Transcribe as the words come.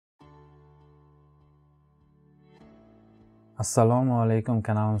Assalomu alaykum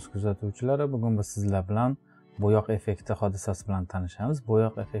kanalimiz kuzatuvchilari. Bugun biz sizlar bilan bo'yoq effekti hodisasi bilan tanishamiz.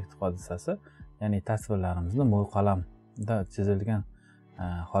 Bo'yoq effekti hodisasi, ya'ni tasvirlarimizni mo'y qalamda chizilgan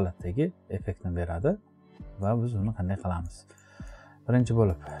holatdagi effektni beradi va biz uni qanday qilamiz? Birinchi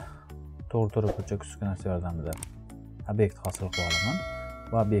bo'lib, to'g'ri burchak uskunasi yordamida obyekt hosil qila olaman.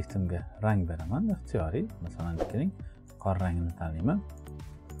 Bu obyektimga rang beraman, ixtiyoriy. Masalan, keling, qora rangini tanlayman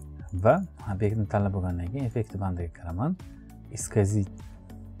va obyektni tanlab bo'lgandan keyin effekti bandiga kiraman. Исказить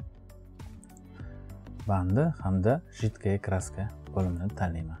bandi hamda jidkaya kraska bo'limini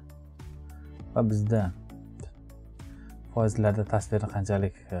tanlayman. Va bizda foizlarda tasvirni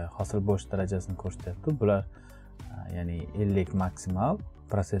qanchalik hosil bo'lish darajasini ko'rsatyapti. Bular ya'ni 50 maksimal,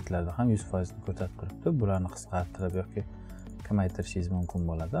 prosentlarda ham 100% ni ko'rsatib turibdi. Bularni qisqartirib yoki kamaytirishingiz mumkin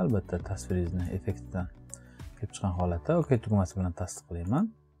bo'ladi. Albatta tasviringizni effektidan kelib chiqqan holatda OK tugmasi bilan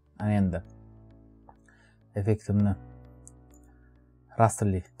tasdiqlayman. Ana endi effektimni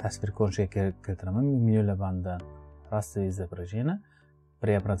rastrli tasvir ko'rinishiga keltiraman. Menyular bandidan rastrli изображение,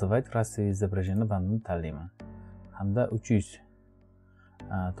 преобразовать rastrli изображение bandini tanlayman. Hamda 300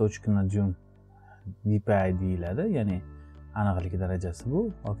 точка на дюйм DPI deyiladi, ya'ni aniqlik darajasi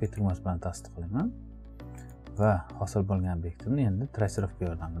bu. OK tugmasi bilan tasdiqlayman va hosil bo'lgan obyektimni endi trassirovka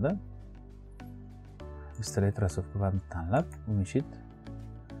yordamida straight trassirovka bandini tanlab, umeshit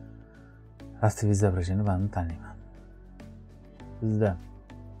rastrli изображение bandini tanlayman. Bizda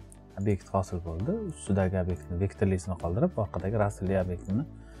obyekt hosil bo'ldi. Ustidagi obyektni vektorlisini qoldirib, orqadagi rastrli obyektni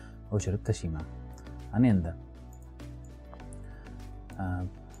o'chirib tashlayman. Ana endi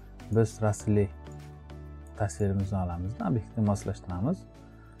biz rastrli tasvirimizni olamiz, obyektni moslashtiramiz.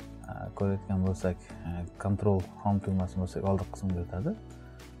 Ko'rayotgan bo'lsak, Control Home tugmasini bo'lsak, old qismga o'tadi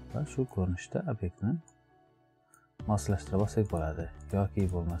va shu ko'rinishda obyektni moslashtirib olsak bo'ladi. Yoki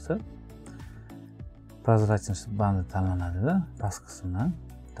bo'lmasa prozrachность bandi tanlanadi-da, past qismdan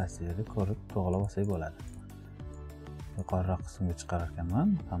tasvirni ko'rib to'g'rilab olsak bo'ladi. Yuqoriroq qismga chiqarar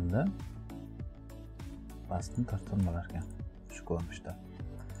ekanman hamda pastni tortib olar ekan shu ko'rinishda.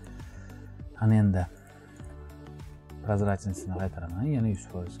 Ana endi prozrachностьni qaytaraman, yana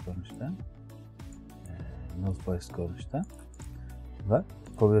 100% ko'rinishda, 0% ko'rinishda va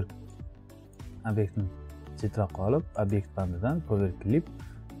power obyektni chetroqqa olib, obyekt bandidan power clip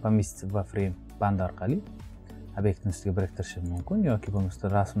поместить va frame band orqali obyektni ustiga biriktirishim mumkin yoki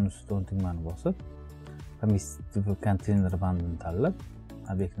bo'lmasa rasmni ustida tugmani bosib поместить va konteyner bandini tanlab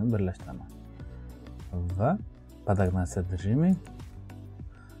obyektni birlashtiraman va подогнать содержимое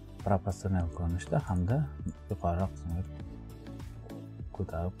proporsional ko'rinishda hamda yuqoriroq qismga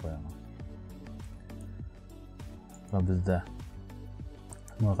ko'tarib qo'yaman. Va bizda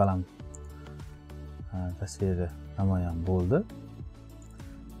mo'y qalam tasviri namoyon bo'ldi.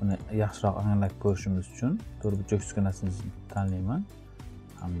 Buni yaxshiroq anglab ko'rishimiz uchun to'g'ri burchak uskunasini tanlayman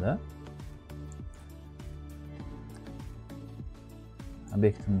hamda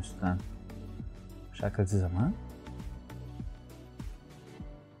obyektim ustidan shakl chizaman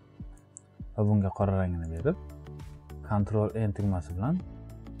va bunga qora rangini berib, Ctrl N tugmasi bilan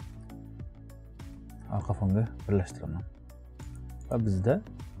orqa fonga birlashtiraman. Va bizda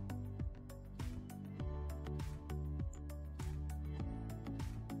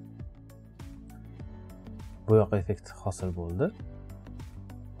bo'yoq effekti hosil bo'ldi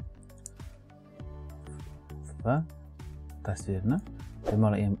va tasvirni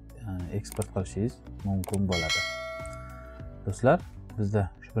bemalol eksport qilishingiz mumkin bo'ladi. Do'stlar, bizda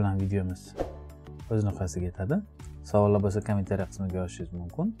shu bilan videomiz o'z nihoyasiga yetadi. Savollar bo'lsa kommentariya qismiga yozishingiz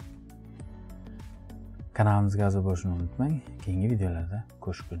mumkin. Kanalimizga a'zo bo'lishni unutmang. Keyingi videolarda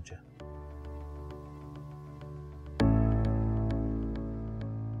ko'rishguncha